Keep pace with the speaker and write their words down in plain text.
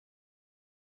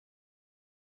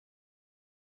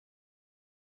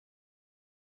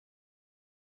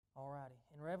Alrighty.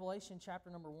 In Revelation chapter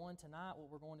number 1 tonight, what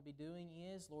we're going to be doing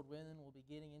is, Lord willing, we'll be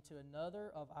getting into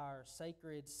another of our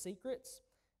sacred secrets.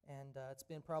 And it's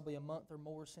been probably a month or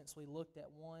more since we looked at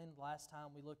one. Last time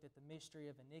we looked at the mystery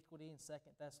of iniquity in 2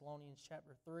 Thessalonians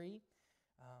chapter 3.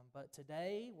 But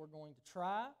today we're going to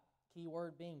try, key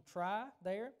word being try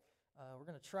there, we're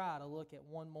going to try to look at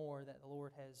one more that the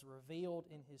Lord has revealed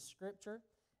in His Scripture.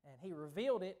 And He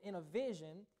revealed it in a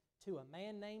vision to a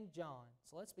man named John.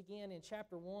 So let's begin in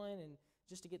chapter 1, and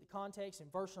just to get the context, in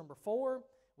verse number 4,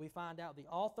 we find out the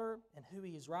author and who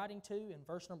he is writing to. In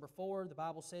verse number 4, the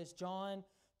Bible says, John,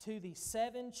 to the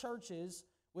 7 churches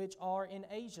which are in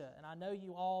Asia. And I know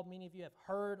you all, many of you have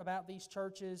heard about these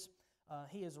churches.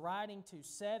 He is writing to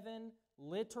 7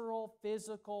 literal,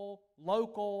 physical,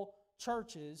 local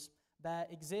churches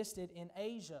that existed in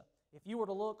Asia. If you were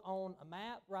to look on a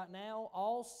map right now,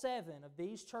 all 7 of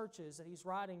these churches that he's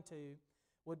writing to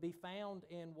would be found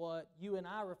in what you and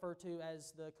I refer to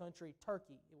as the country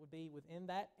Turkey. It would be within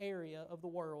that area of the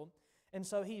world. And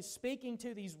so he's speaking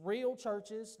to these real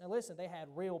churches. Now listen, they had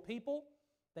real people.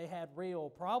 They had real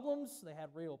problems. They had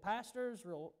real pastors,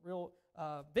 real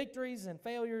victories and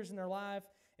failures in their life.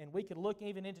 And we could look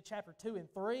even into chapter 2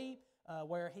 and 3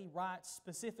 where he writes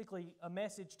specifically a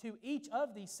message to each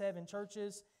of these 7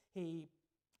 churches. He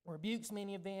rebukes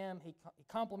many of them, he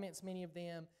compliments many of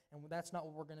them, and that's not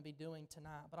what we're going to be doing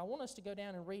tonight. But I want us to go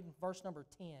down and read verse number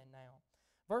 10 now.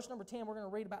 Verse number 10, we're going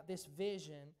to read about this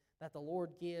vision that the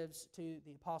Lord gives to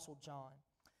the Apostle John.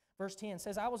 Verse 10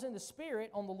 says, I was in the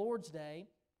Spirit on the Lord's day,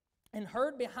 and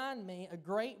heard behind me a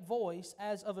great voice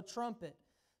as of a trumpet,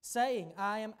 saying,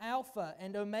 I am Alpha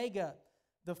and Omega,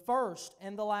 the first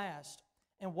and the last.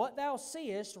 And what thou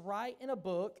seest, write in a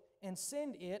book, and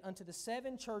send it unto the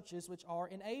 7 churches which are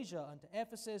in Asia, unto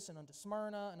Ephesus, and unto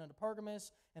Smyrna, and unto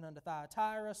Pergamos, and unto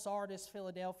Thyatira, Sardis,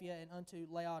 Philadelphia, and unto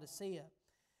Laodicea.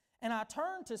 And I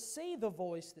turned to see the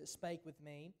voice that spake with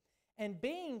me, and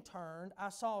being turned, I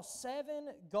saw 7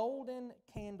 golden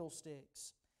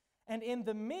candlesticks. And in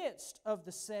the midst of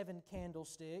the 7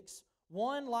 candlesticks,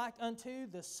 one like unto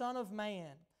the Son of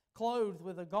Man, clothed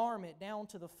with a garment down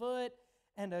to the foot,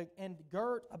 and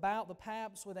girt about the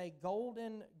paps with a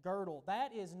golden girdle.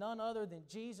 That is none other than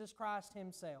Jesus Christ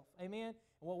Himself. Amen? And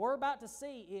what we're about to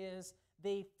see is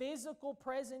the physical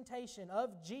presentation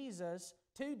of Jesus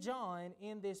to John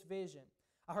in this vision.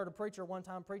 I heard a preacher one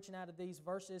time preaching out of these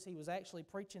verses. He was actually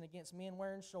preaching against men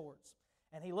wearing shorts.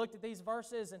 And he looked at these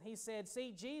verses and he said,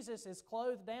 see, Jesus is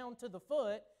clothed down to the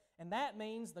foot, and that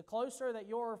means the closer that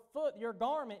your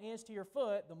garment is to your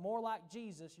foot, the more like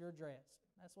Jesus you're dressed.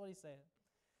 That's what he said.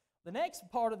 The next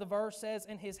part of the verse says,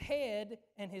 and his head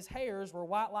and his hairs were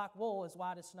white like wool, as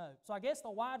white as snow. So I guess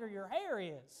the whiter your hair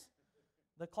is,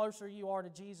 the closer you are to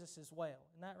Jesus as well.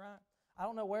 Isn't that right? I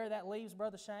don't know where that leaves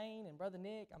Brother Shane and Brother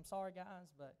Nick. I'm sorry,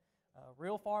 guys, but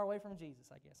real far away from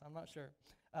Jesus, I guess. I'm not sure.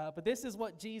 But this is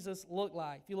what Jesus looked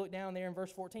like. If you look down there in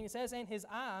verse 14, it says, and his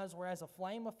eyes were as a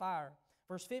flame of fire.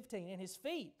 Verse 15, and his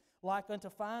feet like unto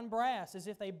fine brass, as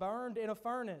if they burned in a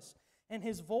furnace. And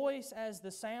his voice as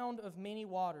the sound of many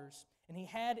waters. And he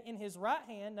had in his right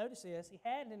hand, notice this, he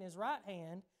had in his right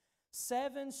hand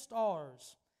 7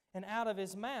 stars. And out of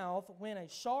his mouth went a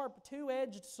sharp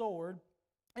 2-edged sword,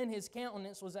 and his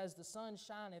countenance was as the sun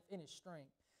shineth in his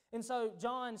strength. And so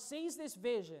John sees this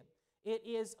vision. It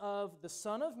is of the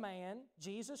Son of Man,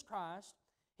 Jesus Christ.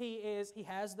 He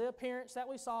has the appearance that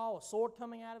we saw, a sword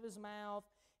coming out of his mouth.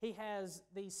 He has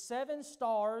these 7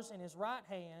 stars in his right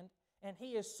hand, and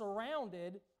he is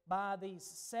surrounded by these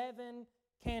 7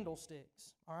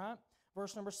 candlesticks. All right?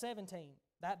 Verse number 17.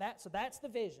 So that's the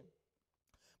vision.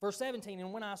 Verse 17,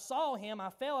 and when I saw him,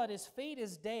 I fell at his feet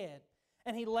as dead.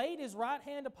 And he laid his right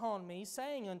hand upon me,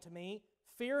 saying unto me,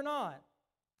 fear not.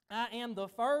 I am the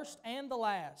first and the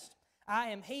last. I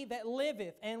am he that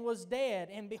liveth and was dead.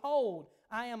 And behold,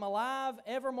 I am alive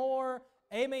evermore.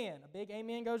 Amen. A big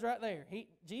amen goes right there.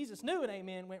 Jesus knew an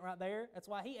amen went right there. That's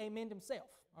why he amened himself.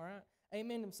 All right?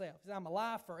 Amen himself. He said, I'm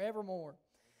alive forevermore.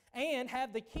 And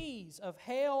have the keys of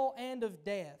hell and of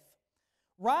death.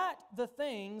 Write the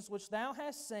things which thou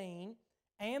hast seen,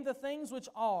 and the things which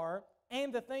are,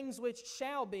 and the things which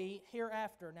shall be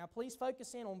hereafter. Now please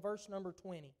focus in on verse number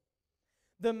 20.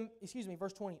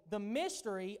 Verse 20. The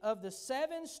mystery of the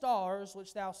 7 stars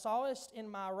which thou sawest in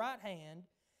my right hand,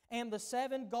 and the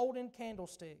 7 golden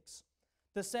candlesticks.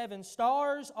 The 7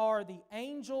 stars are the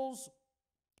angels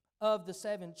of the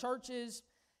 7 churches,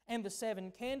 and the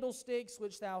 7 candlesticks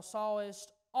which thou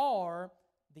sawest are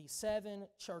the 7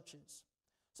 churches.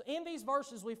 So in these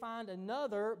verses, we find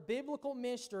another biblical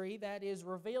mystery that is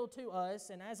revealed to us.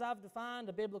 And as I've defined,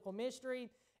 a biblical mystery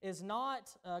is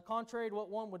not, contrary to what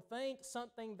one would think,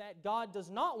 something that God does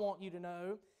not want you to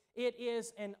know. It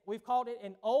is, and we've called it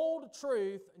an old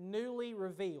truth newly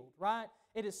revealed, right?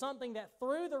 It is something that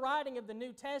through the writing of the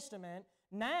New Testament,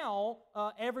 now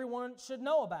everyone should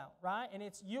know about, right? And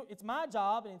it's my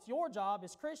job and it's your job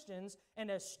as Christians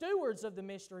and as stewards of the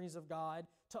mysteries of God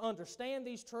to understand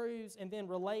these truths and then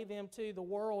relay them to the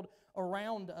world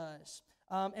around us.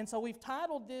 And so we've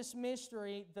titled this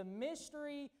mystery, The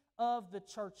Mystery of the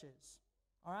Churches,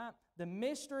 all right? The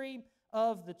Mystery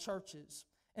of the Churches.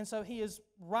 And so he is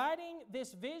writing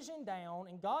this vision down,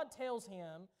 and God tells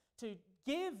him to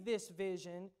give this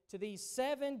vision to these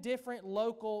 7 different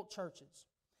local churches.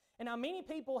 And now many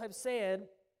people have said,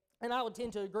 and I would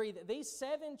tend to agree, that these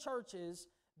 7 churches,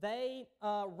 they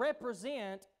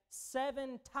represent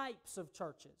 7 types of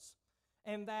churches.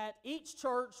 And that each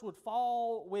church would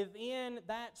fall within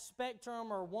that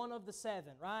spectrum or one of the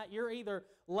 7, right? You're either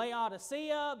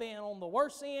Laodicea, being on the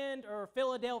worst end, or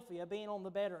Philadelphia, being on the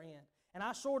better end. And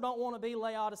I sure don't want to be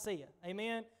Laodicea,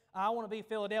 amen? I want to be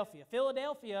Philadelphia.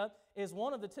 Philadelphia is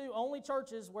one of the 2 only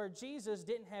churches where Jesus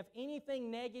didn't have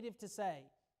anything negative to say,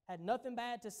 had nothing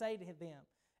bad to say to them.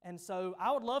 And so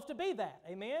I would love to be that,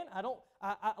 amen?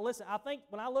 Listen, I think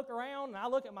when I look around, and I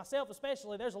look at myself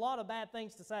especially, there's a lot of bad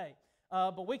things to say.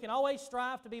 But we can always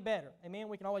strive to be better, amen?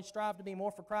 We can always strive to be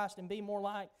more for Christ and be more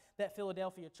like that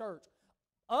Philadelphia church.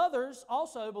 Others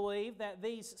also believe that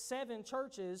these 7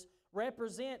 churches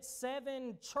represent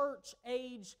 7 church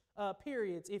age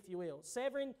periods, if you will.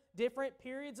 7 different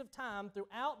periods of time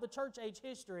throughout the church age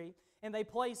history, and they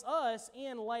place us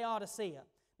in Laodicea.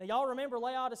 Now, y'all remember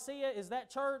Laodicea is that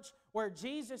church where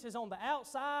Jesus is on the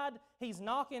outside, he's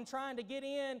knocking, trying to get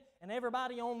in, and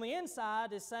everybody on the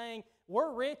inside is saying,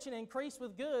 we're rich and increased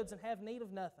with goods and have need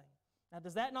of nothing. Now,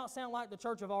 does that not sound like the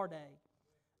church of our day?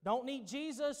 Don't need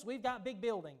Jesus, we've got big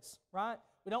buildings, right?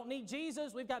 We don't need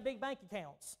Jesus, we've got big bank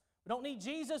accounts. We don't need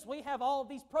Jesus, we have all of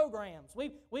these programs.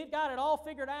 We've got it all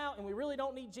figured out, and we really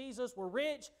don't need Jesus. We're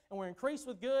rich, and we're increased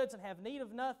with goods and have need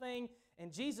of nothing.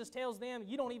 And Jesus tells them,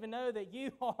 you don't even know that you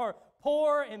are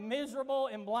poor and miserable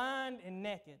and blind and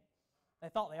naked. They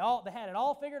thought they had it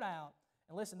all figured out.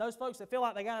 And listen, those folks that feel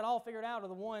like they got it all figured out are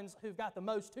the ones who've got the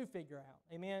most to figure out.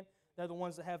 Amen? They're the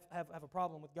ones that have a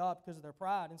problem with God because of their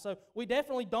pride. And so we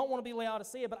definitely don't want to be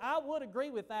Laodicea, but I would agree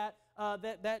with that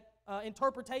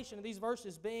interpretation of these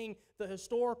verses being the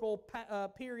historical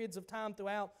periods of time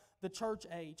throughout the church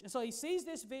age. And so he sees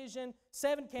this vision,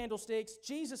 7 candlesticks,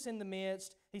 Jesus in the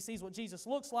midst. He sees what Jesus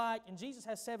looks like, and Jesus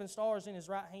has 7 stars in his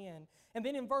right hand. And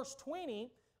then in verse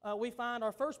 20, we find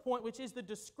our first point, which is the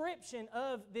description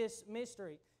of this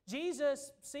mystery.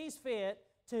 Jesus sees fit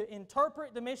to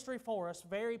interpret the mystery for us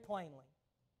very plainly.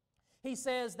 He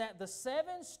says that the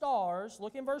 7 stars,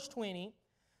 look in verse 20,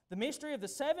 the mystery of the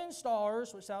 7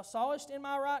 stars which thou sawest in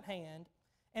my right hand,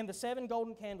 and the 7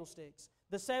 golden candlesticks.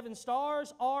 The 7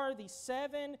 stars are the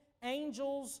 7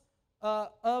 angels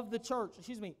of the church.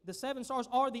 The 7 stars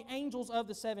are the angels of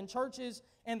the 7 churches,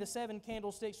 and the 7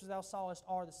 candlesticks which thou sawest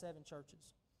are the 7 churches.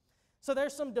 So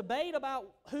there's some debate about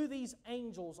who these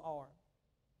angels are.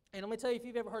 And let me tell you if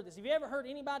you've ever heard this. Have you ever heard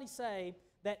anybody say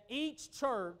that each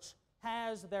church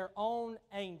has their own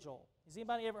angel? Has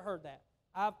anybody ever heard that?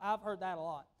 I've heard that a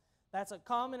lot. That's a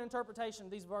common interpretation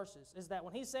of these verses, is that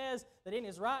when he says that in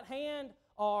his right hand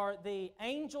are the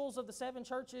angels of the 7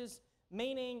 churches,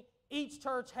 meaning each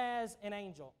church has an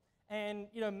angel. And,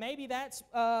 maybe that's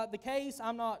the case.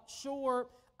 I'm not sure.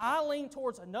 I lean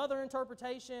towards another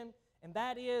interpretation, and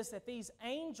that is that these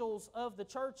angels of the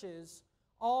churches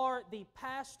are the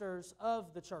pastors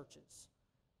of the churches.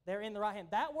 They're in the right hand.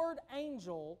 That word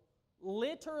angel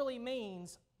literally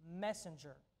means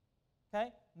messenger.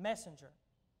 Okay? Messenger.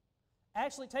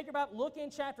 Actually, take your Bible, look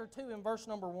in chapter 2 in verse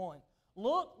number 1.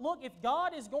 Look, if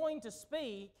God is going to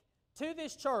speak to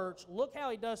this church, look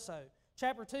how he does so.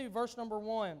 Chapter 2, verse number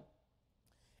 1.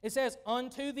 It says,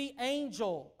 unto the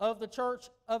angel of the church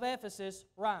of Ephesus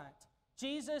write.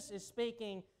 Jesus is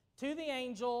speaking to the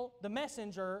angel, the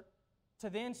messenger, to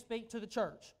then speak to the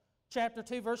church. Chapter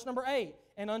 2, verse number 8.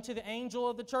 And unto the angel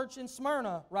of the church in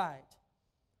Smyrna write.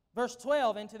 Verse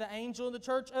 12. And to the angel of the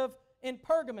church in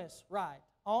Pergamos write.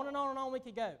 On and on and on we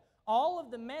could go. All of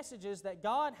the messages that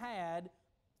God had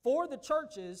for the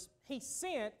churches, he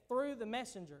sent through the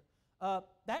messenger.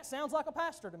 That sounds like a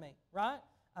pastor to me, right?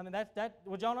 I mean,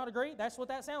 would y'all not agree? That's what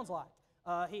that sounds like.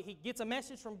 He gets a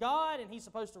message from God, and he's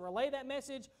supposed to relay that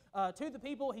message to the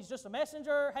people. He's just a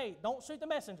messenger. Hey, don't shoot the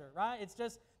messenger, right? It's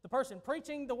just the person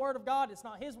preaching the Word of God. It's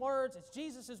not his words. It's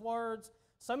Jesus' words.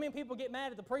 So many people get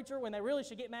mad at the preacher when they really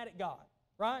should get mad at God,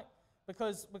 right?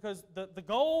 Because the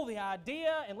goal, the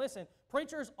idea, and listen,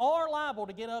 preachers are liable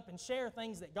to get up and share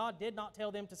things that God did not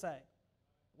tell them to say.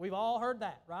 We've all heard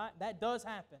that, right? That does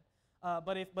happen.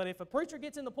 But if a preacher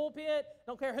gets in the pulpit,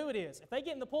 don't care who it is, if they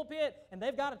get in the pulpit and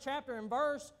they've got a chapter and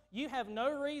verse, you have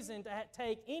no reason to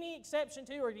take any exception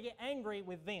to or to get angry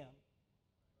with them.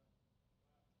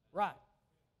 Right.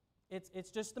 It's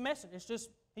just the message.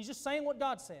 He's just saying what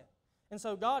God said. And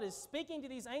so God is speaking to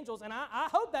these angels, and I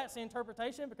hope that's the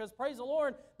interpretation because, praise the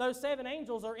Lord, those 7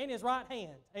 angels are in His right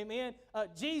hand. Amen.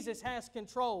 Jesus has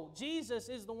control. Jesus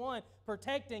is the one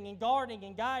protecting and guarding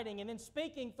and guiding and then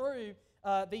speaking through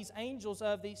these angels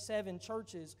of these 7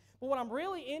 churches. But what I'm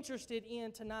really interested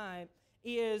in tonight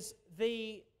is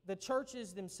the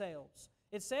churches themselves.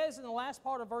 It says in the last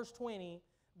part of verse 20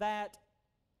 that,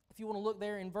 if you want to look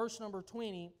there in verse number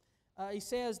 20, he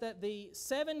says that the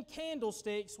 7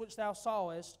 candlesticks which thou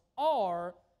sawest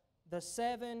are the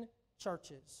 7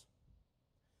 churches.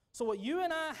 So what you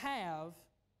and I have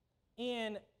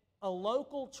in a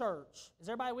local church, is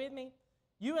everybody with me?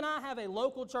 You and I have a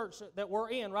local church that we're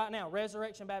in right now,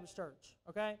 Resurrection Baptist Church,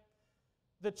 okay?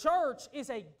 The church is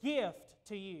a gift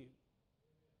to you.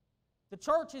 The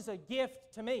church is a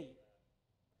gift to me.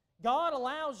 God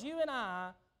allows you and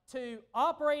I to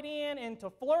operate in and to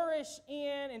flourish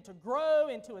in and to grow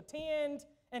and to attend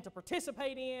and to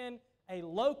participate in a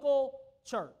local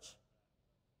church.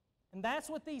 And that's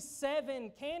what these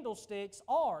 7 candlesticks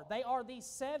are. They are these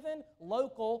 7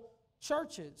 local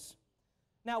churches.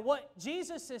 Now, what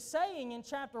Jesus is saying in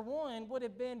chapter 1 would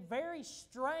have been very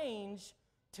strange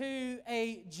to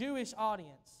a Jewish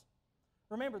audience.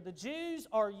 Remember, the Jews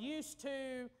are used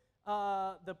to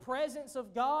the presence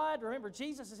of God. Remember,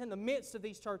 Jesus is in the midst of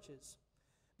these churches.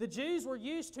 The Jews were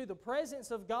used to the presence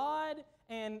of God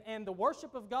and the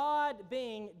worship of God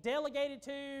being delegated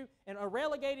to and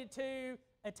relegated to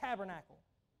a tabernacle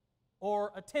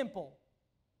or a temple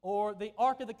or the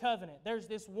Ark of the Covenant. There's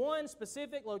this one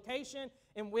specific location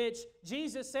in which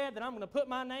Jesus said that I'm going to put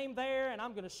my name there and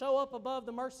I'm going to show up above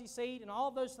the mercy seat and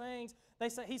all those things.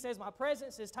 He says my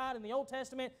presence is tied in the Old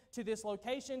Testament to this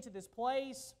location, to this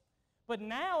place. But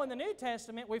now in the New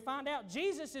Testament, we find out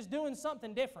Jesus is doing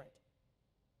something different.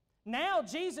 Now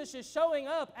Jesus is showing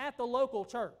up at the local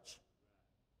church.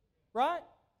 Right?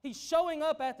 He's showing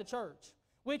up at the church,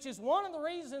 which is one of the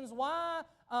reasons why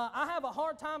I have a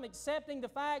hard time accepting the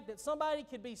fact that somebody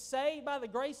could be saved by the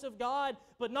grace of God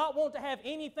but not want to have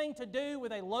anything to do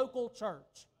with a local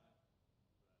church.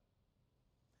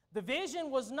 The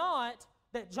vision was not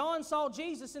that John saw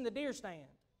Jesus in the deer stand.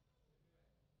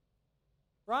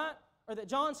 Right? Or that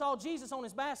John saw Jesus on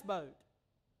his bass boat.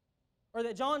 Or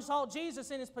that John saw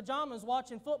Jesus in his pajamas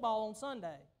watching football on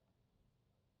Sunday.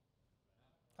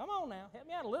 Come on now, help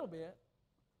me out a little bit.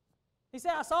 He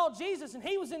said, I saw Jesus and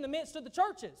He was in the midst of the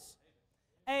churches.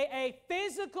 A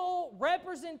physical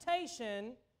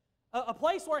representation, a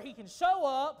place where He can show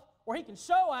up, where He can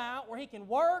show out, where He can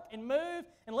work and move.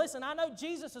 And listen, I know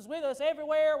Jesus is with us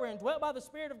everywhere. We're indwelt by the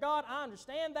Spirit of God. I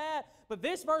understand that. But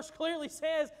this verse clearly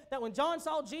says that when John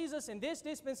saw Jesus in this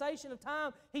dispensation of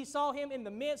time, he saw Him in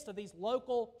the midst of these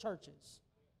local churches.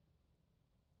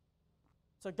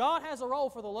 So God has a role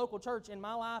for the local church in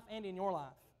my life and in your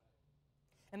life.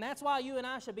 And that's why you and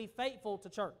I should be faithful to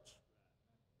church.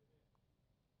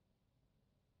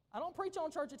 I don't preach on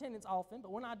church attendance often,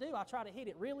 but when I do, I try to hit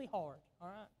it really hard. All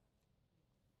right?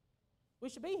 We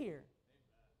should be here.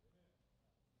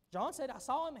 John said, I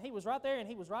saw Him, and He was right there, and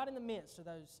He was right in the midst of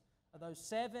those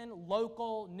 7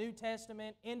 local, New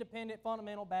Testament, independent,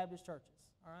 fundamental Baptist churches.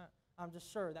 All right? I'm just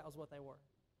sure that was what they were.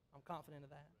 I'm confident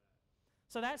of that.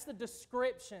 So that's the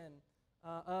description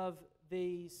of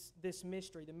this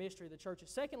mystery, the mystery of the churches.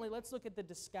 Secondly, let's look at the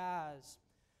disguise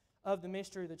of the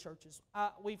mystery of the churches.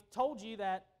 We've told you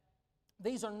that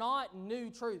these are not new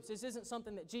truths. This isn't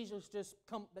something that Jesus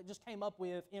just came up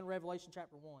with in Revelation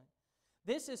chapter 1.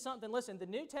 This is something, listen, the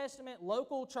New Testament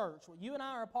local church, what you and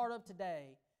I are a part of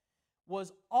today,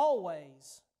 was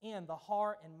always in the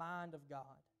heart and mind of God.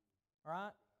 All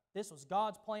right? This was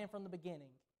God's plan from the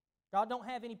beginning. God don't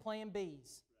have any plan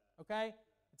Bs, okay?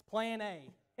 It's plan A.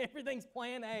 Everything's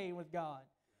plan A with God.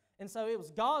 And so it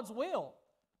was God's will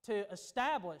to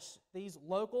establish these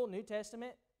local New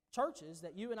Testament churches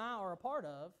that you and I are a part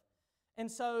of. And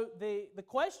so the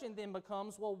question then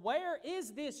becomes, well, where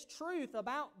is this truth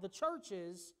about the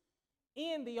churches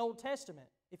in the Old Testament?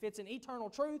 If it's an eternal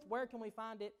truth, where can we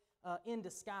find it in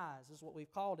disguise is what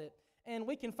we've called it. And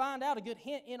we can find out a good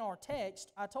hint in our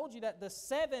text. I told you that the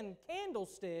 7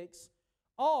 candlesticks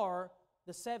are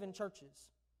the 7 churches.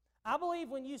 I believe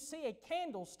when you see a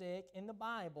candlestick in the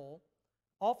Bible,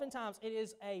 Oftentimes, it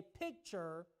is a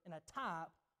picture and a type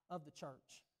of the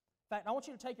church. In fact, I want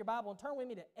you to take your Bible and turn with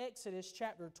me to Exodus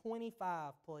chapter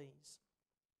 25, please.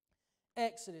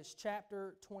 Exodus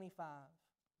chapter 25.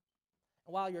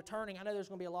 And while you're turning, I know there's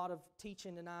going to be a lot of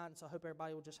teaching tonight, and so I hope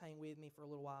everybody will just hang with me for a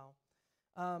little while.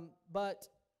 But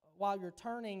while you're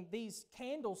turning, these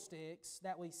candlesticks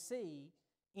that we see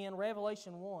in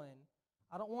Revelation 1,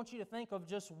 I don't want you to think of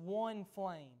just one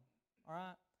flame, all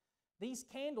right? These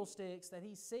candlesticks that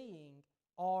he's seeing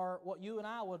are what you and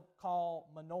I would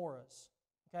call menorahs,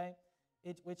 okay?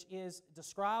 Which is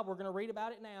described, we're going to read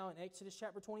about it now in Exodus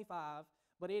chapter 25,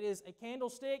 but it is a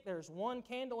candlestick. There's one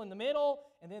candle in the middle,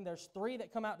 and then there's 3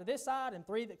 that come out to this side and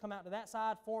 3 that come out to that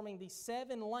side, forming these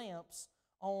 7 lamps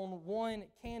on one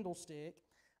candlestick.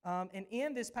 And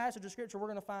in this passage of Scripture, we're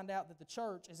going to find out that the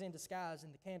church is in disguise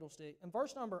in the candlestick. In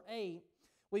verse number 8,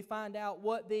 we find out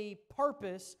what the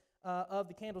purpose of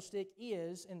the candlestick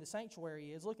is in the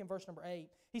sanctuary is. Look in verse number 8.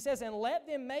 He says, "And let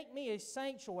them make me a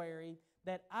sanctuary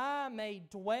that I may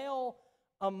dwell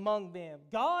among them."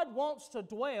 God wants to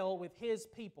dwell with His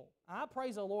people. I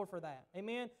praise the Lord for that.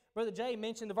 Amen. Brother Jay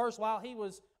mentioned the verse while he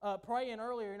was praying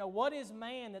earlier. What is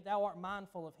man that thou art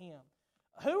mindful of him?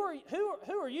 Who are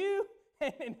you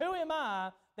and who am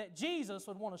I that Jesus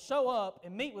would want to show up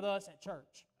and meet with us at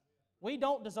church? We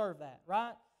don't deserve that,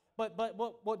 right? But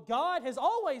what God has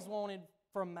always wanted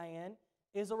from man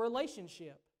is a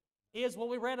relationship. Is what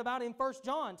we read about in 1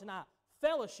 John tonight,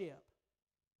 fellowship.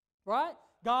 Right?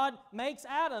 God makes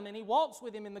Adam and He walks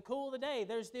with him in the cool of the day.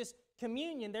 There's this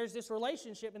communion, there's this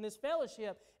relationship and this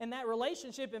fellowship, and that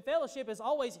relationship and fellowship is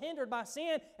always hindered by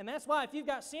sin, and that's why if you've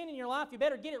got sin in your life, you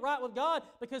better get it right with God,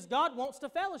 because God wants to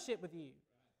fellowship with you.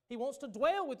 He wants to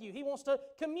dwell with you. He wants to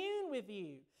commune with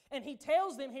you. And He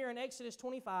tells them here in Exodus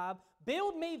 25,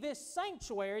 build me this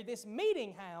sanctuary, this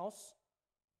meeting house,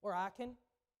 where I can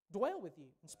dwell with you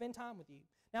and spend time with you.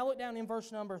 Now look down in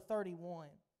verse number 31.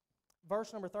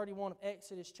 Verse number 31 of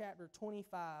Exodus chapter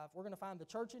 25. We're going to find the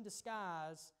church in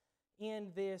disguise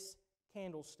in this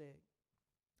candlestick.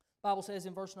 The Bible says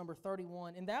in verse number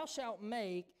 31, "And thou shalt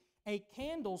make a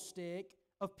candlestick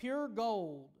of pure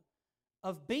gold.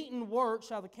 Of beaten work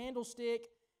shall the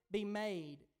candlestick be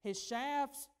made. His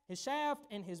shaft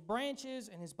and his branches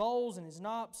and his bowls and his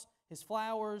knops, his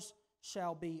flowers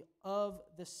shall be of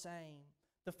the same."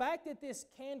 The fact that this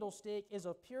candlestick is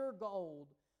of pure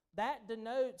gold, that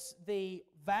denotes the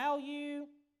value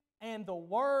and the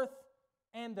worth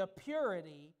and the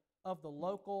purity of the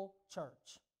local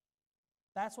church.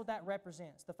 That's what that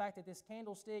represents, the fact that this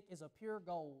candlestick is of pure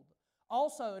gold.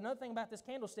 Also, another thing about this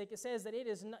candlestick, it says that it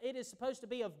is supposed to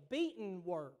be of beaten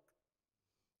work.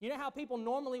 You know how people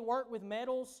normally work with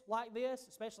metals like this,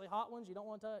 especially hot ones you don't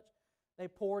want to touch? They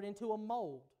pour it into a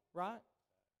mold, right?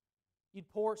 You'd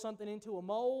pour something into a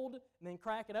mold and then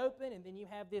crack it open, and then you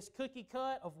have this cookie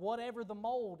cut of whatever the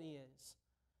mold is.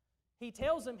 He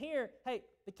tells them here, hey,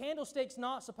 the candlestick's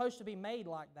not supposed to be made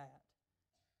like that.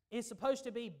 It's supposed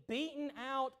to be beaten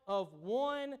out of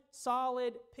one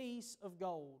solid piece of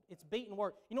gold. It's beaten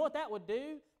work. You know what that would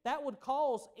do? That would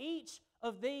cause each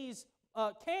of these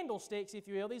candlesticks, if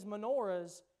you will, these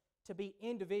menorahs, to be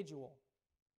individual.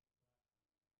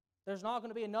 There's not going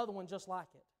to be another one just like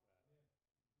it.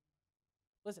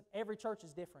 Listen, every church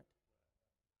is different.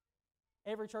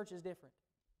 Every church is different.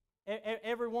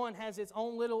 Everyone has its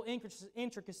own little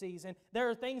intricacies, and there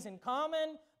are things in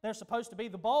common. There's supposed to be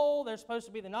the bowl, there's supposed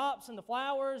to be the knops and the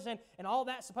flowers, and all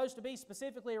that's supposed to be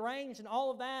specifically arranged and all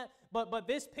of that, but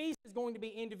this piece is going to be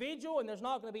individual, and there's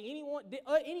not going to be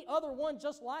any other one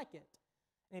just like it.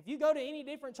 And if you go to any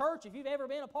different church, if you've ever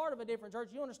been a part of a different church,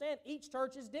 you understand each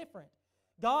church is different.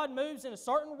 God moves in a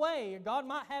certain way, or God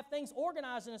might have things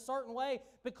organized in a certain way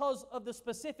because of the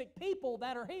specific people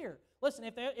that are here. Listen,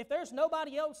 if there's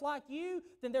nobody else like you,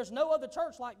 then there's no other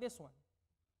church like this one.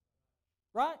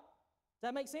 Right? Does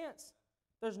that make sense?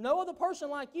 There's no other person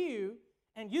like you,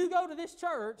 and you go to this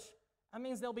church, that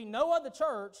means there'll be no other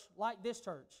church like this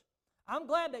church. I'm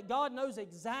glad that God knows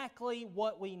exactly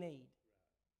what we need.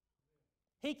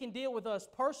 He can deal with us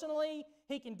personally.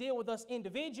 He can deal with us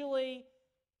individually.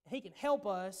 He can help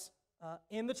us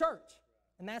in the church.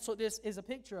 And that's what this is a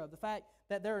picture of, the fact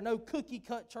that there are no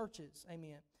cookie-cut churches.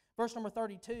 Amen. Verse number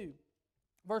 32.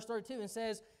 Verse 32, it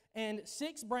says, "And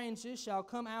 6 branches shall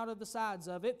come out of the sides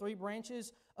of it, 3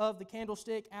 branches of the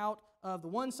candlestick out of the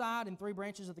one side, and 3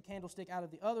 branches of the candlestick out of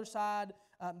the other side."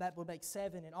 That would make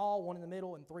 7 in all, 1 in the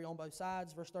middle and 3 on both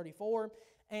sides. Verse 34,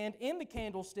 "And in the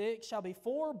candlestick shall be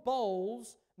 4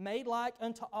 bowls made like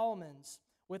unto almonds,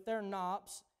 with their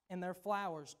knops and their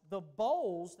flowers." The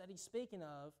bowls that he's speaking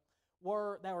of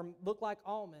look like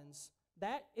almonds.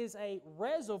 That is a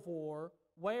reservoir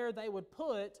where they would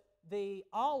put the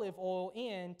olive oil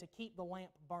in to keep the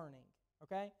lamp burning.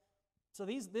 Okay? So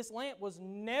this lamp was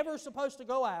never supposed to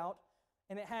go out,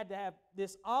 and it had to have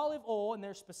this olive oil, and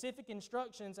there's specific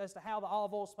instructions as to how the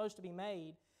olive oil is supposed to be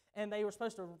made. And they were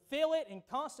supposed to fill it and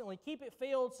constantly keep it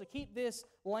filled to keep this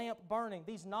lamp burning.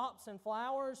 These knops and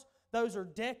flowers, those are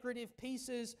decorative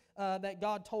pieces that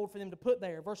God told for them to put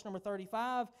there. Verse number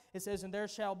 35, it says, "And there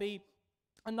shall be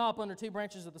a knop under 2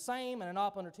 branches of the same, and a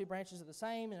knop under 2 branches of the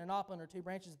same, and a knop under 2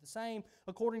 branches of the same,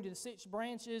 according to the 6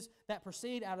 branches that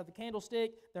proceed out of the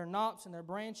candlestick. Their knops and their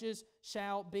branches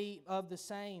shall be of the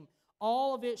same.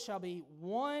 All of it shall be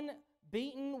one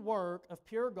beaten work of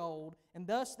pure gold, and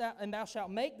thou shalt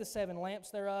make the 7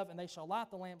 lamps thereof, and they shall light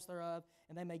the lamps thereof,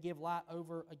 and they may give light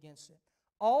over against it."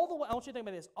 All the way, I want you to think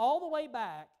about this, all the way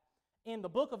back in the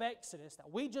book of Exodus that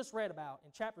we just read about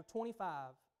in chapter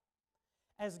 25,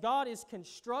 as God is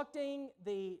constructing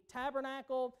the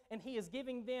tabernacle and He is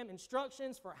giving them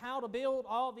instructions for how to build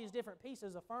all these different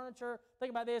pieces of furniture, think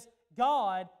about this,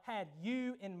 God had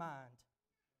you in mind.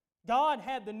 God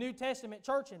had the New Testament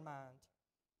church in mind.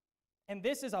 And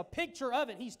this is a picture of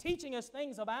it. He's teaching us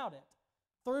things about it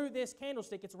through this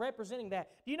candlestick. It's representing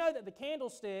that. Do you know that the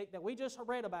candlestick that we just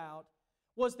read about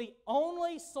was the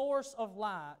only source of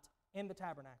light in the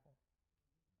tabernacle?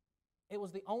 It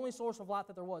was the only source of light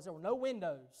that there was. There were no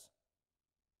windows.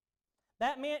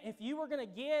 That meant if you were going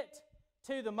to get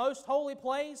to the most holy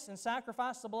place and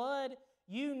sacrifice the blood,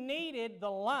 you needed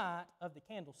the light of the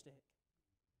candlestick.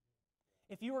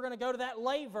 If you were going to go to that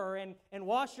laver and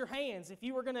wash your hands, if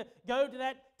you were going to go to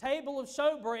that table of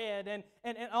showbread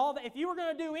and all that, if you were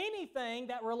going to do anything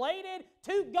that related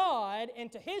to God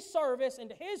and to His service and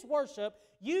to His worship,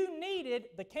 you needed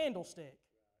the candlestick.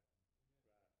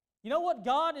 You know what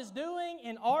God is doing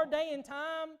in our day and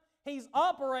time? He's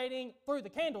operating through the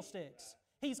candlesticks.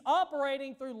 He's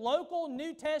operating through local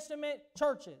New Testament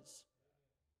churches.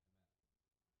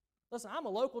 Listen, I'm a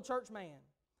local church man.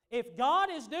 If God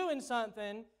is doing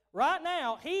something right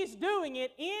now, He's doing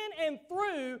it in and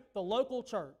through the local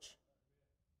church.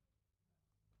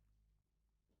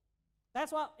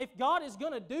 That's why if God is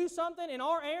going to do something in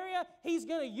our area, He's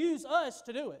going to use us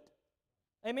to do it.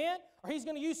 Amen? Or He's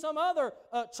going to use some other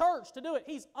church to do it.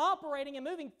 He's operating and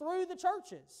moving through the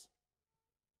churches.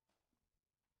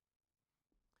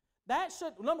 That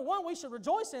should, number one, we should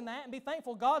rejoice in that and be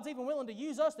thankful God's even willing to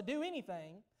use us to do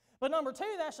anything. But number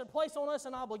two, that should place on us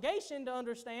an obligation to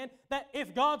understand that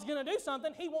if God's going to do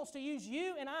something, He wants to use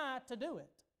you and I to do it.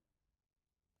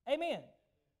 Amen.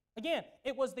 Again,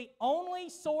 it was the only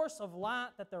source of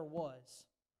light that there was,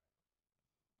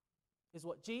 is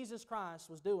what Jesus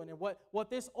Christ was doing and what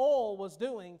this oil was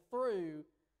doing through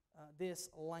this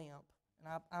lamp.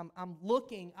 And I'm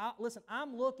looking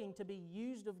to be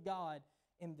used of God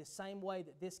in the same way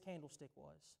that this candlestick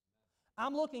was.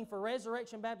 I'm looking for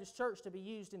Resurrection Baptist Church to be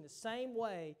used in the same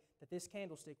way that this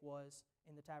candlestick was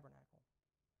in the tabernacle.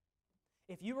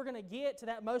 If you were going to get to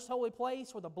that most holy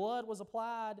place where the blood was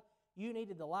applied, you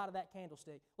needed the light of that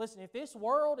candlestick. Listen, if this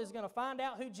world is going to find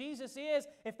out who Jesus is,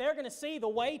 if they're going to see the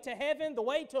way to heaven, the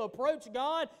way to approach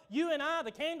God, you and I,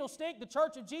 the candlestick, the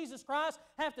church of Jesus Christ,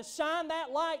 have to shine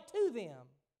that light to them.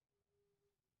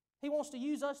 He wants to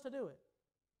use us to do it.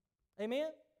 Amen?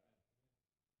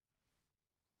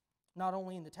 Not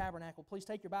only in the tabernacle, please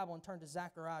take your Bible and turn to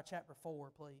Zechariah chapter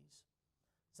 4, please.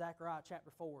 Zechariah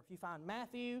chapter 4. If you find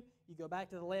Matthew, you go back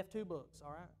to the left 2 books,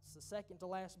 all right? It's the second to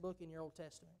last book in your Old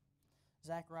Testament.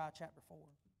 Zechariah chapter 4.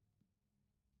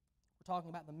 We're talking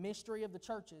about the mystery of the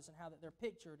churches and how that they're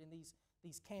pictured in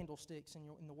these candlesticks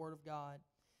in the Word of God.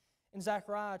 In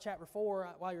Zechariah chapter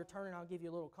 4, while you're turning, I'll give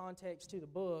you a little context to the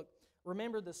book.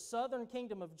 Remember, the southern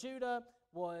kingdom of Judah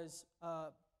was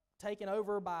taken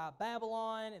over by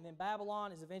Babylon, and then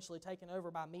Babylon is eventually taken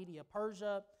over by Media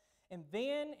Persia. And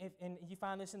then, and you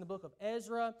find this in the book of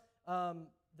Ezra,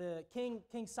 the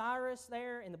King Cyrus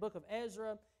there in the book of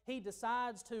Ezra, he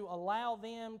decides to allow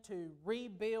them to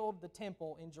rebuild the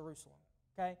temple in Jerusalem.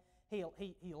 Okay?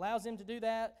 He allows them to do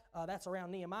that. That's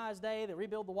around Nehemiah's day. They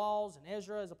rebuild the walls, and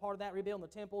Ezra is a part of that, rebuilding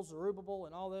the temples, Zerubbabel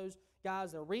and all those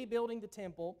guys. They're rebuilding the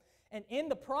temple. And in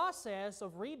the process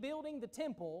of rebuilding the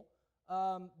temple,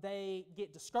 they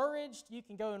get discouraged. You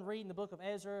can go and read in the book of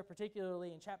Ezra,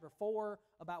 particularly in chapter 4,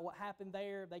 about what happened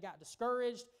there. They got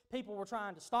discouraged. People were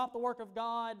trying to stop the work of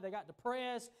God. They got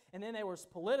depressed. And then there was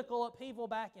political upheaval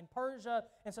back in Persia.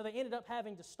 And so they ended up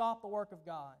having to stop the work of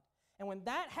God. And when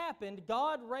that happened,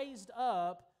 God raised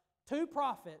up 2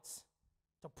 prophets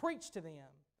to preach to them.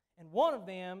 And one of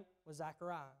them was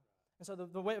Zechariah. And so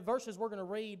the verses we're going to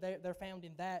read, they're found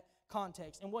in that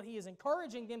context. And what he is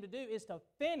encouraging them to do is to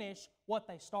finish what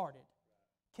they started.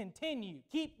 continue,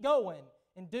 keep going,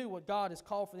 and do what God has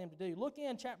called for them to do. Look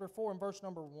in chapter 4 and verse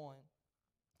number 1.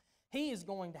 He is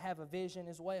going to have a vision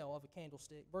as well of a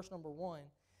candlestick. Verse number 1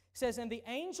 says, "And the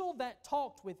angel that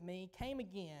talked with me came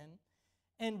again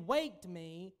and waked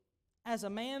me as a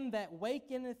man that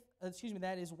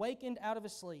is wakened out of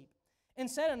his sleep, and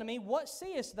said unto me, What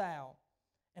seest thou?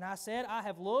 And I said, I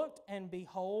have looked, and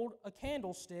behold, a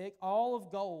candlestick all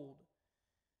of gold,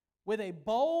 with a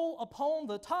bowl upon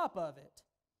the top of it,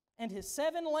 and his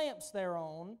 7 lamps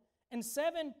thereon, and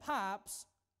 7 pipes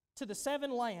to the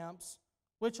 7 lamps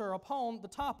which are upon the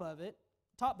top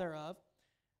thereof,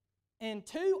 and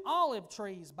 2 olive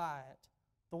trees by it,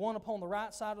 the one upon the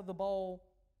right side of the bowl,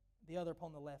 the other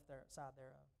upon the left side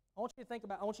thereof." I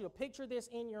want you to picture this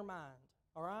in your mind,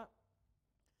 all right?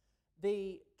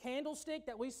 The candlestick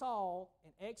that we saw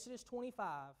in Exodus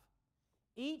 25,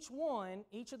 each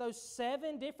of those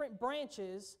 7 different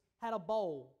branches had a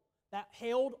bowl that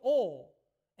held oil,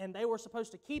 and they were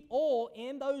supposed to keep oil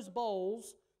in those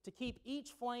bowls to keep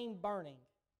each flame burning.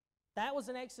 That was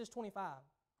in Exodus 25.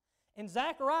 In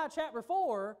Zechariah chapter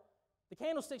 4, the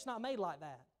candlestick's not made like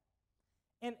that.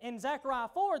 In Zechariah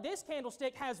 4, this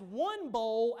candlestick has 1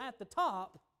 bowl at the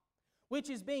top, which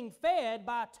is being fed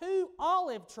by 2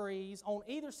 olive trees on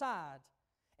either side.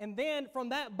 And then from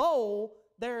that bowl,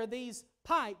 there are these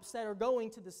pipes that are going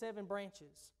to the 7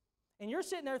 branches. And you're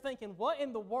sitting there thinking, what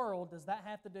in the world does that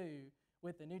have to do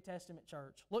with the New Testament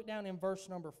church? Look down in verse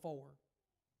number 4.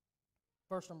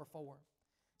 Verse number 4.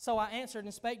 "So I answered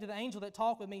and spake to the angel that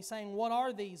talked with me, saying, What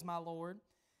are these, my Lord?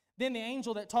 Then the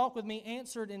angel that talked with me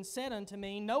answered and said unto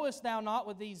me, Knowest thou not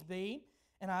what these be?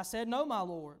 And I said, No, my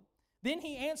Lord. Then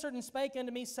he answered and spake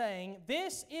unto me, saying,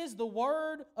 This is the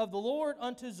word of the Lord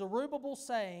unto Zerubbabel,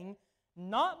 saying,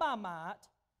 Not by might,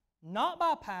 not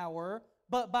by power,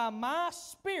 but by my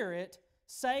Spirit,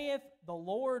 saith the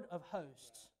Lord of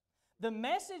hosts." The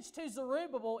message to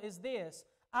Zerubbabel is this: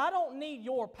 I don't need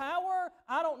your power.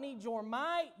 I don't need your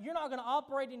might. You're not going to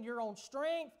operate in your own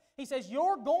strength. He says,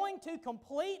 you're going to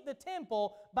complete the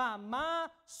temple by my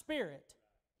Spirit.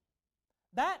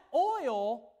 That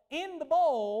oil in the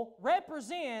bowl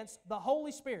represents the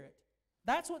Holy Spirit.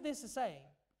 That's what this is saying.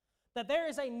 That there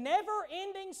is a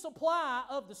never-ending supply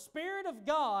of the Spirit of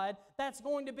God that's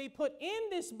going to be put in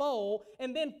this bowl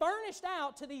and then furnished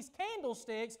out to these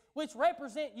candlesticks which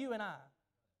represent you and I.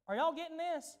 Are y'all getting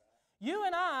this? You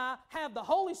and I have the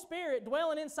Holy Spirit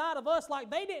dwelling inside of us like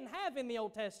they didn't have in the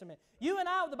Old Testament. You and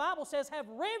I, the Bible says, have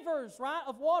rivers, right,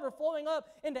 of water flowing up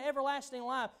into everlasting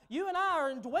life. You and I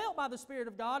are indwelt by the Spirit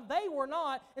of God. They were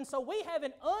not. And so we have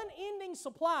an unending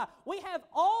supply. We have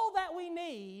all that we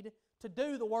need to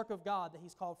do the work of God that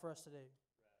He's called for us to do.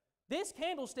 This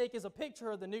candlestick is a picture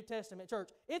of the New Testament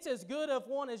church. It's as good of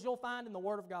one as you'll find in the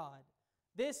Word of God.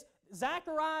 This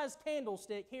Zechariah's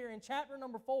candlestick here in chapter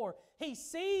number 4, he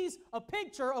sees a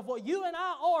picture of what you and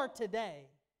I are today.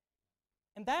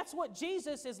 And that's what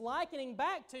Jesus is likening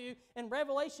back to in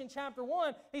Revelation chapter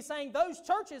 1. He's saying those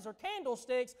churches are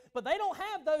candlesticks, but they don't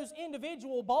have those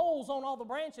individual bowls on all the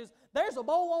branches. There's a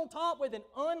bowl on top with an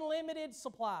unlimited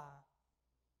supply.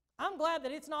 I'm glad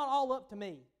that it's not all up to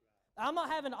me. I'm not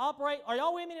having to operate, are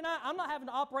y'all with me tonight? I'm not having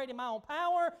to operate in my own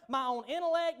power, my own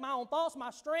intellect, my own thoughts,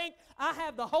 my strength. I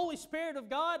have the Holy Spirit of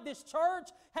God. This church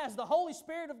has the Holy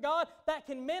Spirit of God that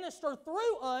can minister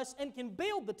through us and can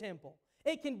build the temple.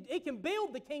 It can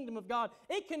build the kingdom of God.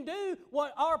 It can do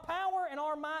what our power and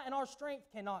our might and our strength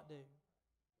cannot do.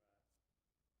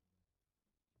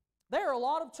 There are a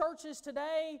lot of churches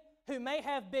today who may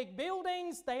have big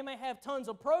buildings, they may have tons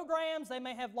of programs, they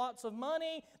may have lots of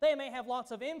money, they may have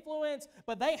lots of influence,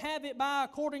 but they have it by,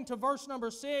 according to verse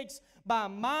number 6, by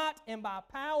might and by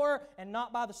power and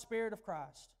not by the Spirit of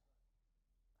Christ.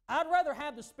 I'd rather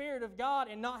have the Spirit of God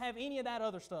and not have any of that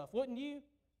other stuff, wouldn't you?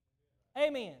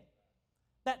 Amen.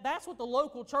 That's what the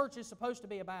local church is supposed to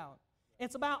be about.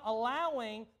 It's about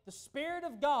allowing the Spirit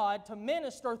of God to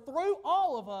minister through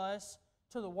all of us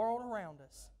to the world around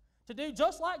us. To do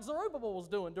just like Zerubbabel was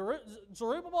doing.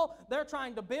 Zerubbabel, they're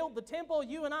trying to build the temple.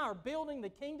 You and I are building the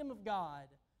kingdom of God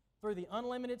through the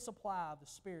unlimited supply of the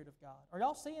Spirit of God. Are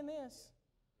y'all seeing this?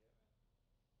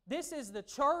 This is the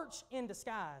church in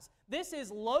disguise. This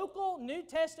is local New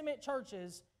Testament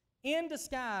churches in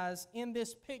disguise in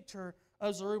this picture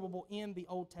of Zerubbabel in the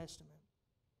Old Testament.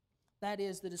 That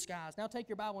is the disguise. Now take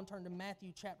your Bible and turn to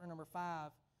Matthew chapter number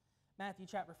 5. Matthew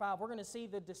chapter 5. We're going to see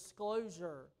the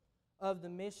disclosure of the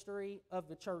mystery of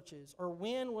the churches, or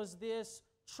when was this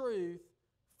truth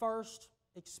first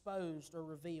exposed or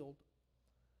revealed.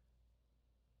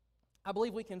 I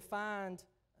believe we can find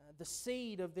the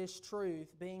seed of this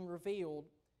truth being revealed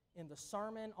in the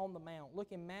Sermon on the Mount.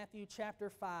 Look in Matthew chapter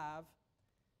 5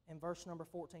 and verse number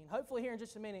 14. Hopefully here in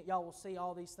just a minute y'all will see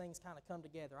all these things kind of come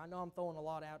together. I know I'm throwing a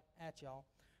lot out at y'all.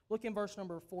 Look in verse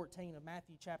number 14 of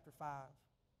Matthew chapter 5.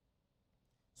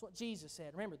 That's what Jesus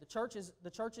said. Remember, the church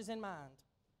is in mind.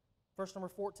 Verse number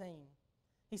 14.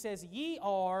 He says, "Ye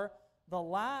are the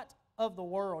light of the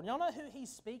world." Y'all know who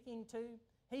he's speaking to?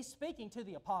 He's speaking to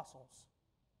the apostles.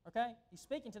 Okay? He's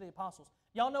speaking to the apostles.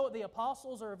 Y'all know what the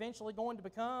apostles are eventually going to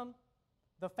become?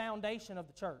 The foundation of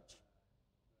the church.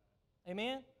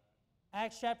 Amen?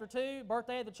 Acts chapter 2,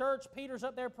 birthday of the church. Peter's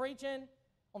up there preaching.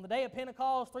 On the day of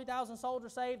Pentecost, 3,000 souls are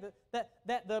saved. That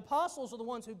the apostles are the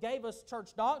ones who gave us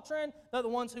church doctrine. They're the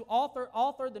ones who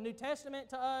authored the New Testament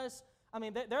to us. I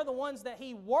mean, they're the ones that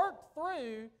he worked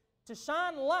through to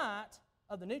shine light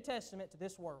of the New Testament to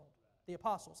this world, the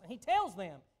apostles. And he tells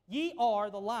them, "Ye are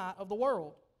the light of the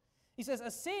world." He says,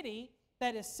 "A city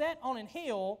that is set on an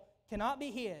hill cannot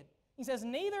be hid." He says,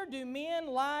 "Neither do men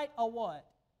light a" what?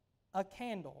 "A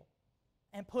candle,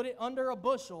 and put it under a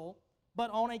bushel,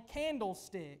 but on a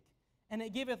candlestick, and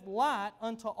it giveth light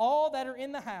unto all that are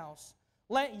in the house.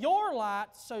 Let your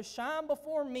light so shine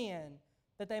before men,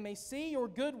 that they may see your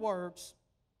good works,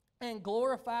 and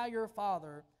glorify your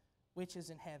Father which is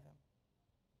in heaven."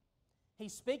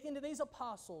 He's speaking to these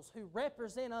apostles who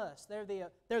represent us. They're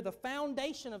the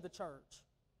foundation of the church.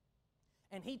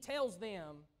 And he tells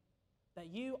them that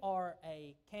you are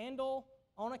a candle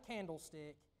on a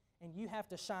candlestick, and you have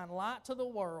to shine light to the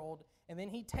world. And then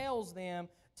he tells them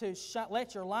to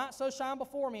let your light so shine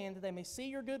before men, that they may see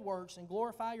your good works and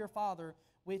glorify your Father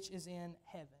which is in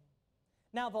heaven.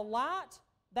 Now the light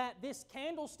that this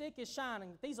candlestick is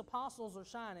shining, that these apostles are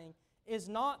shining, is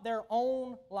not their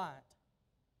own light.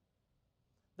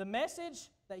 The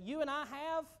message that you and I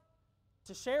have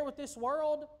to share with this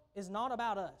world is not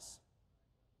about us.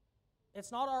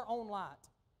 It's not our own light.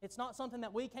 It's not something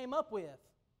that we came up with.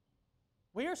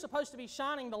 We are supposed to be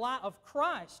shining the light of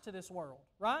Christ to this world,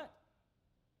 right?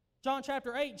 John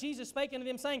chapter 8, Jesus spake unto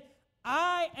them, saying,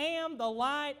 "I am the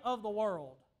light of the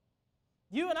world."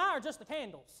 You and I are just the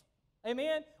candles.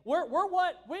 Amen? We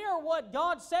are what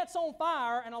God sets on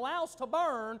fire and allows to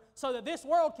burn so that this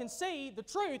world can see the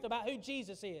truth about who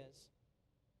Jesus is.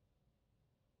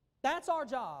 That's our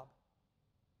job.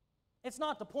 It's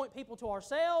not to point people to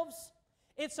ourselves.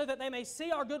 It's so that they may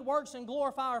see our good works and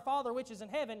glorify our Father which is in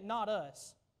heaven, not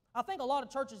us. I think a lot of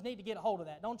churches need to get a hold of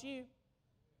that, don't you?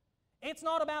 It's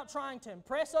not about trying to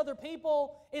impress other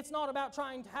people. It's not about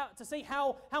trying to see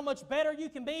how much better you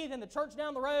can be than the church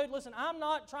down the road. Listen, I'm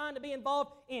not trying to be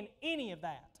involved in any of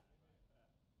that.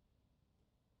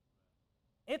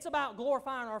 It's about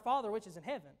glorifying our Father which is in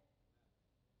heaven.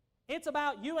 It's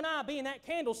about you and I being that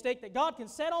candlestick that God can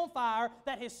set on fire,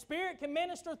 that His Spirit can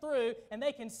minister through, and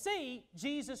they can see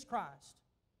Jesus Christ.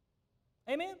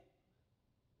 Amen?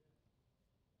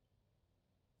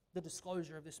 The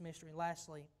disclosure of this mystery. And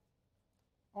lastly,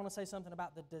 I want to say something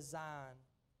about the design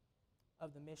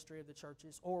of the mystery of the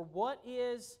churches. Or have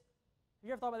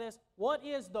you ever thought about this? What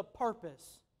is the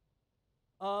purpose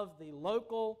of the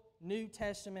local New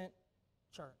Testament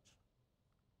church?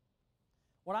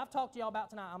 What I've talked to y'all about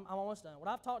tonight, I'm almost done. What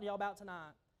I've talked to y'all about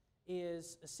tonight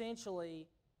is essentially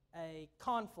a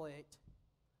conflict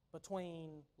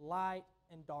between light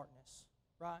and darkness,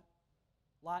 right?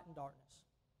 Light and darkness.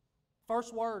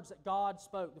 First words that God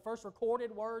spoke, the first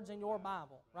recorded words in your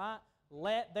Bible, right?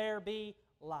 Let there be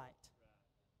light.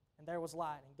 And there was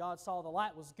light. And God saw the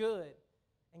light was good.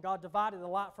 And God divided the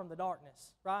light from the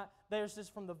darkness, right? There's this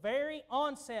from the very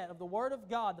onset of the Word of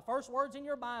God. The first words in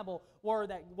your Bible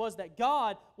was that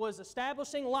God was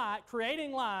establishing light,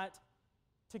 creating light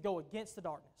to go against the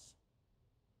darkness.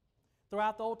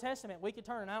 Throughout the Old Testament, we could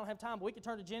turn, and I don't have time, but we could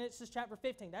turn to Genesis chapter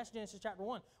 15. That's Genesis chapter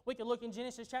 1. We could look in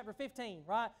Genesis chapter 15,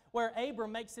 right, where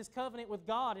Abram makes his covenant with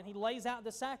God, and he lays out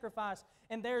the sacrifice.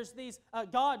 And there's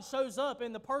God shows up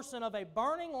in the person of a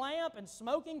burning lamp and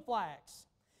smoking flax,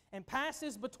 and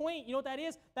passes between. You know what that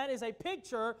is? That is a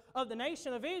picture of the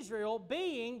nation of Israel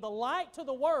being the light to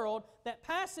the world that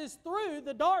passes through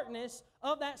the darkness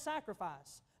of that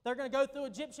sacrifice. They're going to go through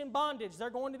Egyptian bondage. They're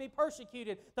going to be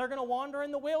persecuted. They're going to wander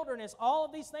in the wilderness. All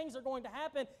of these things are going to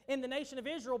happen in the nation of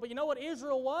Israel. But you know what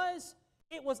Israel was?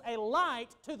 It was a light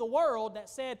to the world that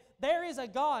said, there is a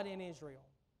God in Israel.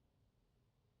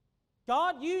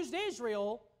 God used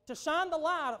Israel to shine the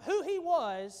light of who He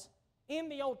was in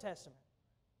the Old Testament.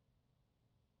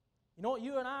 You know what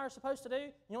you and I are supposed to do?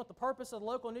 You know what the purpose of the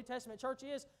local New Testament church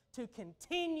is? To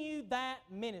continue that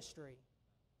ministry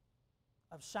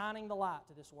of shining the light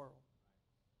to this world.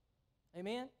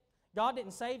 Amen? God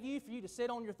didn't save you for you to sit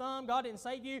on your thumb. God didn't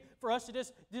save you for us to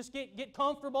just get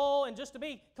comfortable and just to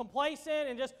be complacent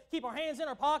and just keep our hands in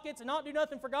our pockets and not do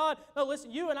nothing for God. No,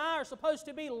 listen, you and I are supposed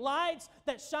to be lights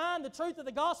that shine the truth of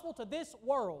the gospel to this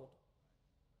world.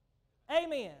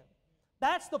 Amen.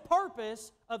 That's the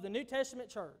purpose of the New Testament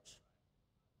church.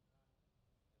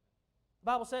 The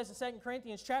Bible says in 2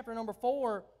 Corinthians chapter number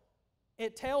 4,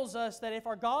 it tells us that if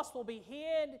our gospel be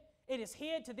hid, it is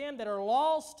hid to them that are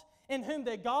lost, in whom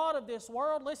the God of this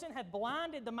world, listen, hath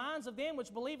blinded the minds of them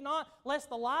which believe not, lest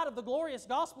the light of the glorious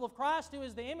gospel of Christ, who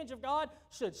is the image of God,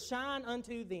 should shine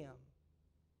unto them.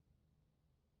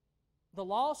 The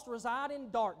lost reside in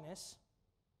darkness,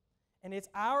 and it's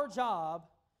our job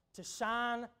to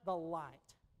shine the light.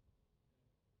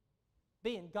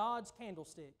 Being God's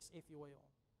candlesticks, if you will.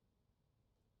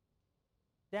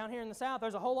 Down here in the South,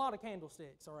 there's a whole lot of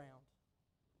candlesticks around.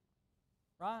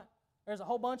 Right? There's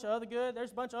a bunch of other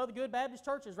good Baptist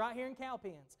churches right here in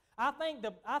Cowpens. I think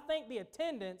the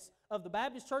attendance of the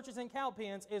Baptist churches in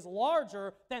Cowpens is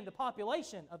larger than the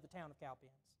population of the town of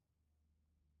Cowpens.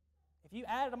 If you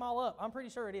added them all up, I'm pretty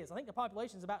sure it is. I think the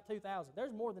population is about 2,000.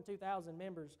 There's more than 2,000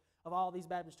 members of all these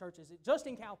Baptist churches just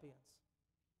in Cowpens.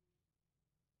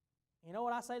 You know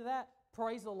what I say to that?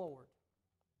 Praise the Lord.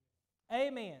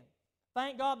 Amen.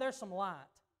 Thank God there's some light.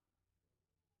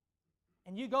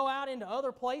 And you go out into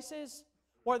other places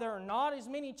where there are not as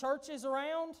many churches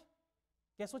around,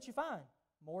 guess what you find?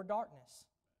 More darkness.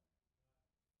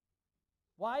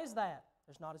 Why is that?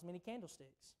 There's not as many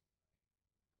candlesticks.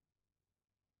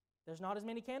 There's not as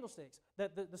many candlesticks.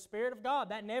 The Spirit of God,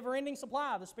 that never-ending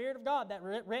supply, the Spirit of God that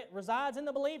resides in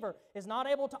the believer is not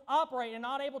able to operate and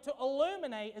not able to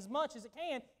illuminate as much as it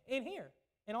can in here,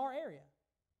 in our area.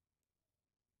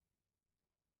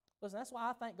 Listen, that's why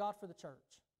I thank God for the church.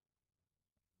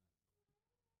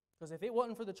 Because if it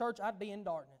wasn't for the church, I'd be in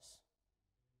darkness.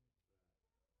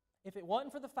 If it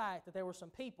wasn't for the fact that there were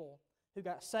some people who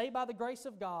got saved by the grace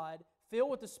of God, filled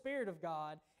with the Spirit of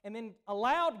God, and then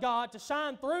allowed God to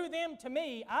shine through them to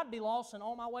me, I'd be lost and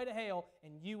on my way to hell,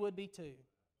 and you would be too.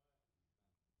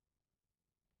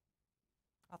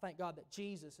 I thank God that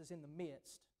Jesus is in the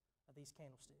midst of these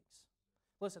candlesticks.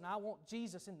 Listen, I want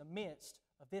Jesus in the midst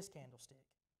of this candlestick.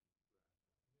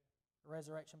 The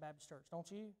Resurrection Baptist Church, don't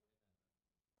you?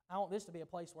 I want this to be a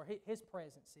place where His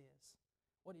presence is.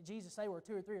 What did Jesus say? Where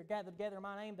two or three are gathered together in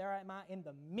my name, there am I in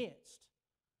the midst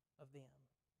of them.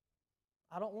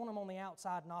 I don't want Him on the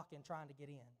outside knocking, trying to get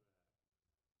in.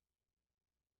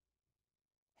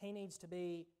 He needs to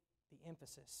be the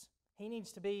emphasis. He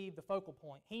needs to be the focal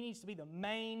point. He needs to be the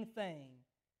main thing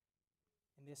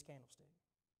in this candlestick.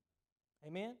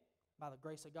 Amen? By the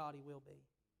grace of God, He will be.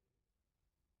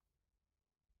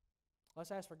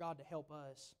 Let's ask for God to help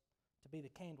us to be the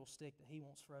candlestick that He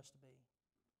wants for us to be.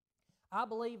 I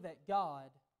believe that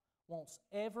God wants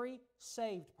every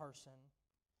saved person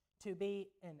to be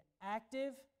an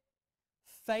active,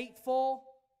 faithful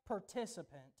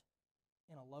participant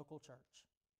in a local church.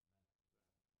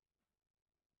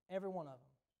 Every one of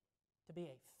them. To be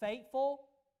a faithful,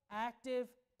 active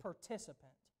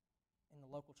participant in the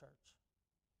local church.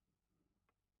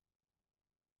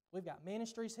 We've got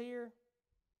ministries here,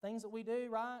 things that we do,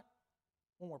 right?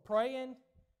 When we're praying,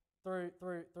 through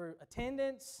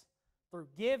attendance, through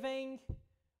giving.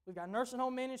 We've got nursing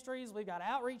home ministries. We've got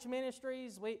outreach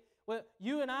ministries.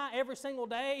 You and I, every single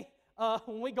day,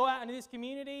 when we go out into this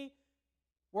community,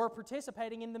 we're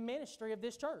participating in the ministry of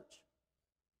this church.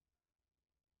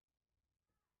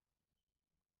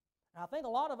 And I think a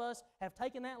lot of us have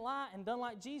taken that light and done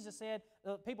like Jesus said,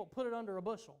 people put it under a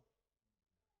bushel.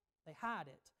 They hide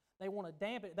it. They want to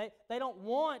dampen it. They don't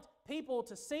want people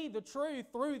to see the truth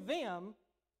through them.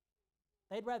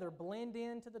 They'd rather blend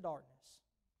into the darkness.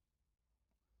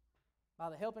 By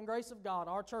the help and grace of God,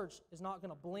 our church is not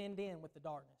going to blend in with the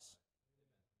darkness.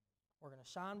 We're going to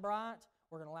shine bright.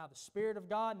 We're going to allow the Spirit of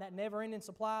God and that never-ending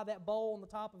supply, that bowl on the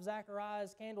top of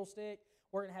Zechariah's candlestick,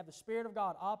 we're going to have the Spirit of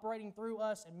God operating through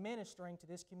us and ministering to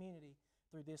this community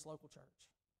through this local church.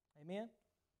 Amen?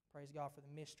 Praise God for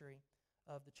the mystery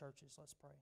of the churches. Let's pray.